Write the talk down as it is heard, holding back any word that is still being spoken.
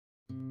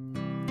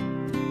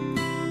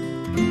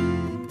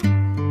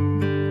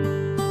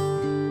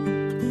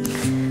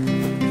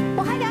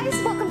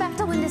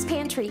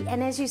Pantry,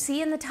 and as you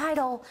see in the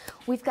title,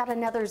 we've got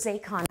another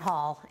Zaycon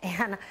haul,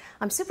 and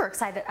I'm super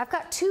excited. I've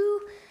got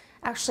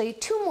actually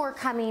two more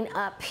coming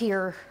up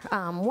here,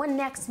 one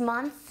next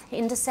month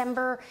in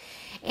December,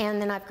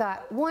 and then I've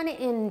got one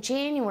in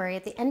January,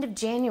 at the end of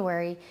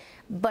January,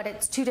 but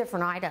it's two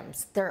different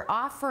items. They're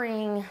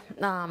offering,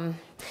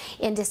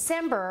 in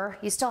December,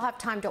 you still have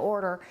time to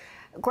order,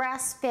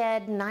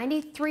 grass-fed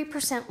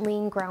 93%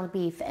 lean ground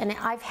beef, and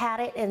I've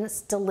had it and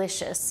it's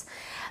delicious.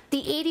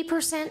 The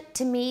 80%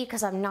 to me,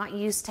 because I'm not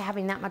used to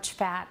having that much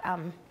fat,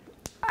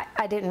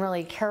 I didn't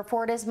really care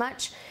for it as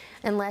much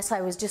unless I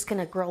was just going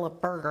to grill a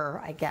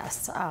burger, I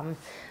guess.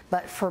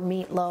 But for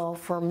meatloaf,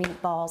 for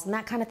meatballs, and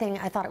that kind of thing,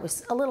 I thought it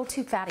was a little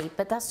too fatty,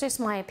 but that's just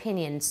my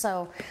opinion.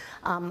 So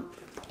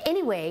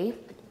anyway,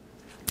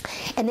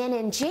 and then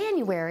in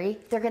January,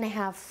 they're going to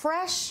have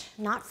fresh,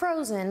 not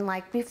frozen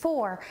like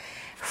before,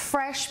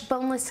 fresh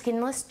boneless,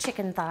 skinless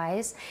chicken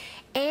thighs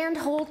and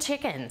whole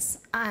chickens.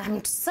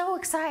 I'm so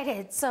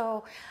excited.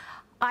 So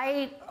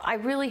I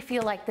really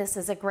feel like this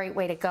is a great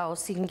way to go.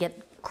 So you can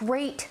get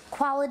great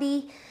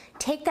quality,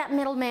 take that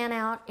middleman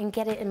out and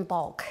get it in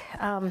bulk.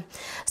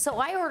 So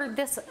I ordered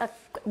this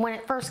when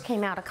it first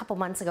came out a couple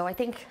months ago. I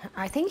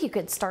think you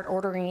could start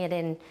ordering it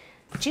in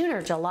June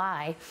or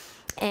July.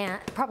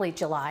 And probably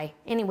July.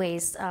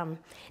 Anyways,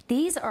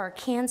 these are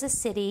Kansas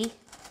City,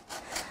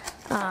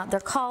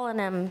 they're calling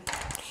them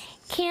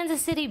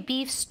Kansas City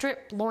beef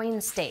strip loin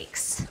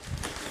steaks.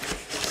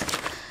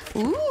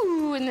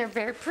 Ooh, and they're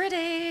very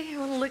pretty.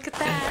 Look at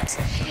that.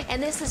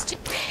 And this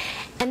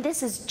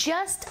is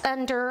just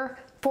under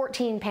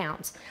 14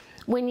 pounds.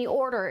 When you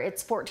order,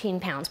 it's 14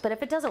 pounds. But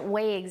if it doesn't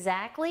weigh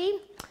exactly,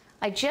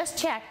 I just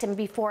checked, and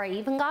before I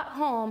even got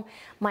home,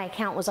 my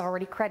account was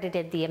already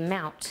credited the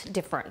amount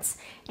difference.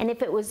 And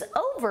if it was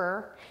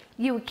over,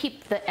 you would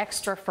keep the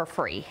extra for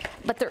free.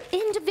 But they're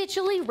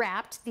individually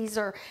wrapped. These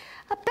are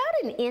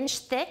about an inch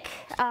thick.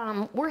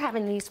 We're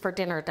having these for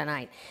dinner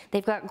tonight.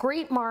 They've got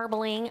great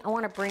marbling. I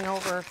want to bring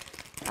over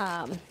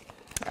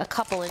a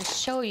couple and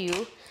show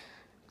you.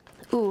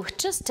 Ooh,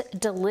 just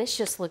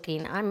delicious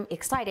looking. I'm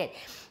excited.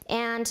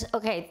 And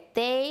okay,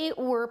 they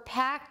were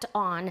packed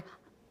on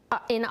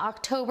in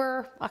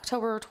October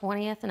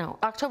 20th, no,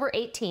 October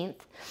 18th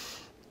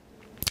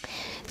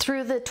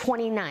through the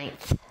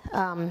 29th,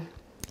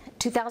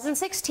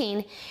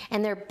 2016,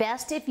 and they're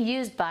best if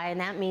used by,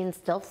 and that means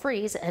they'll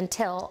freeze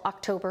until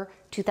October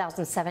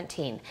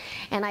 2017.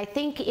 And I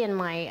think in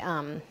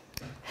my,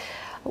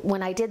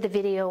 when I did the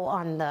video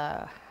on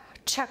the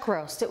chuck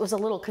roast, it was a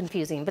little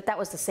confusing, but that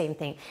was the same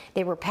thing.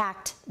 They were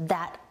packed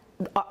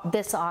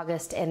this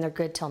August, and they're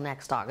good till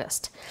next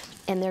August,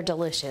 and they're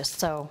delicious.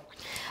 So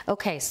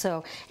okay,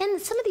 so,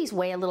 and some of these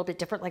weigh a little bit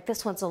different, like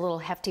this one's a little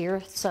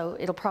heftier, so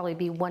it'll probably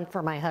be one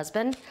for my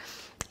husband.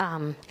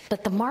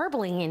 But the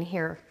marbling in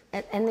here,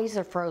 and these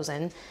are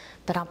frozen,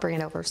 but I'll bring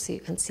it over so you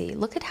can see.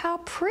 Look at how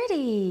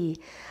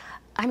pretty.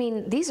 I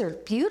mean, these are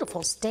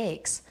beautiful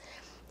steaks.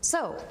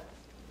 So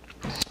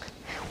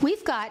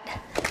we've got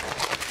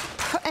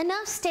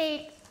enough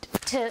steak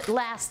to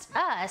last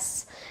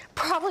us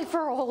probably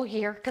for a whole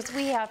year, because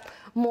we have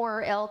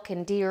more elk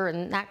and deer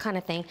and that kind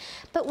of thing.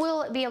 But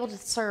we'll be able to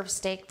serve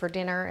steak for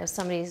dinner if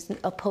somebody's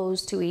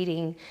opposed to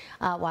eating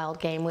wild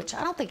game, which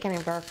I don't think any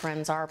of our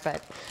friends are,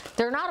 but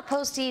they're not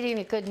opposed to eating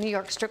a good New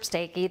York strip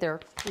steak either.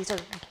 These are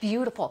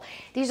beautiful.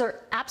 These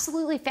are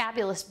absolutely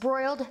fabulous,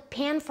 broiled,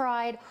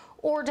 pan-fried,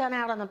 or done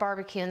out on the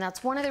barbecue, and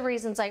that's one of the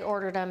reasons I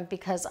ordered them,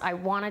 because I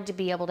wanted to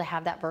be able to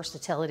have that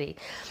versatility.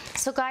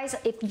 So guys,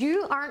 if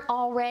you aren't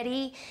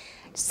already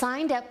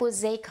signed up with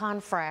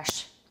Zaycon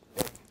Fresh,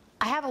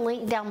 I have a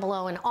link down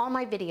below in all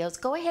my videos.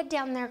 Go ahead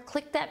down there,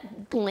 click that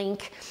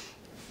link,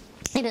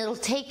 and it'll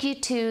take you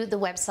to the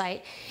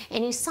website,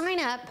 and you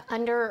sign up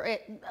under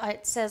it.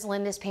 It says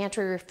Linda's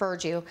Pantry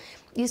referred you.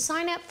 You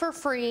sign up for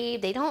free.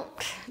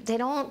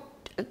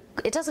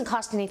 It doesn't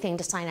cost anything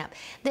to sign up.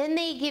 Then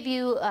they give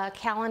you a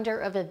calendar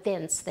of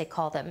events, they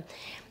call them.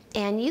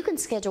 And you can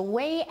schedule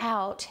way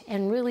out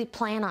and really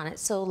plan on it.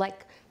 So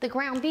like the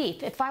ground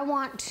beef, if I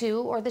want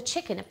to, or the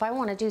chicken, if I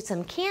want to do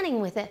some canning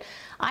with it,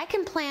 I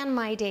can plan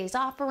my days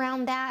off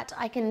around that.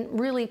 I can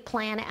really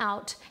plan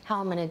out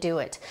how I'm going to do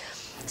it.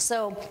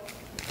 So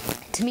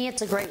to me,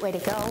 it's a great way to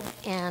go,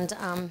 and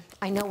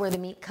I know where the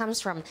meat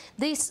comes from.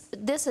 This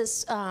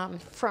is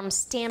from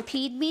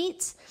Stampede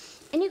Meats.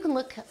 And you can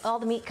look all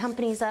the meat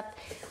companies up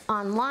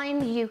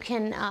online. You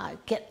can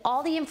get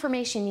all the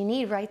information you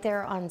need right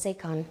there on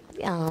Zaycon.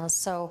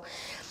 So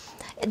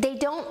they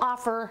don't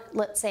offer,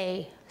 let's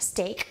say,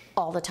 steak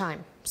all the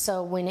time.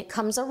 So when it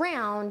comes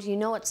around, you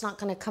know it's not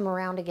going to come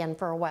around again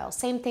for a while.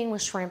 Same thing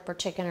with shrimp or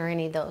chicken or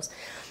any of those.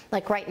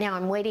 Like right now,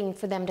 I'm waiting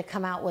for them to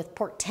come out with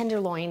pork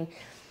tenderloin,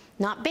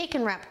 not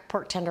bacon wrapped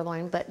pork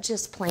tenderloin, but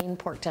just plain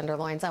pork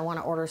tenderloins. I want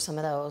to order some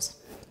of those.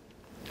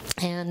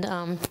 And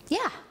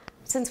yeah.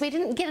 since we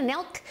didn't get an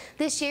elk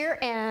this year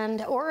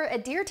or a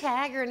deer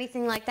tag or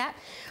anything like that,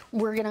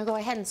 we're gonna go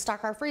ahead and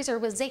stock our freezer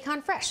with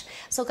Zaycon Fresh.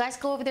 So guys,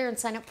 go over there and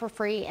sign up for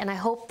free, and I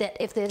hope that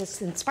if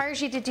this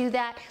inspires you to do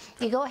that,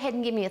 you go ahead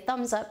and give me a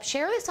thumbs up,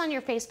 share this on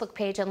your Facebook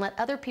page, and let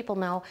other people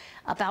know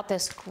about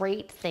this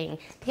great thing.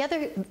 The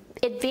other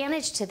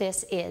advantage to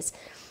this is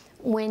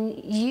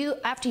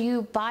after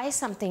you buy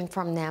something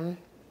from them,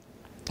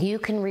 you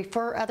can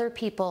refer other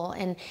people,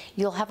 and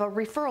you'll have a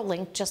referral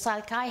link just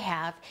like I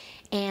have,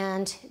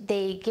 and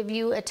they give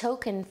you a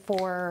token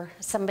for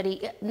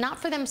somebody, not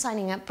for them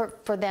signing up,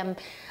 but for them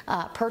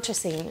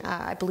purchasing.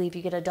 I believe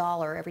you get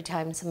 $1 every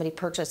time somebody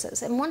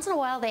purchases. And once in a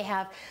while they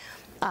have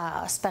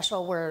a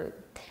special where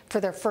for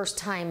their first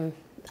time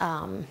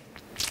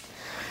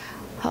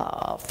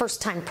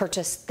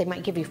purchase, they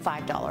might give you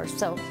 $5.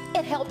 So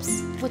it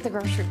helps with the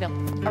grocery bill.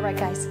 All right,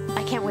 guys,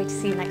 I can't wait to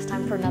see you next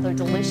time for another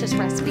delicious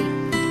recipe.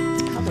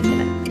 Probably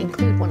gonna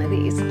include one of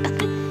these.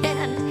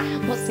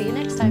 And we'll see you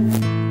next time.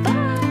 Bye.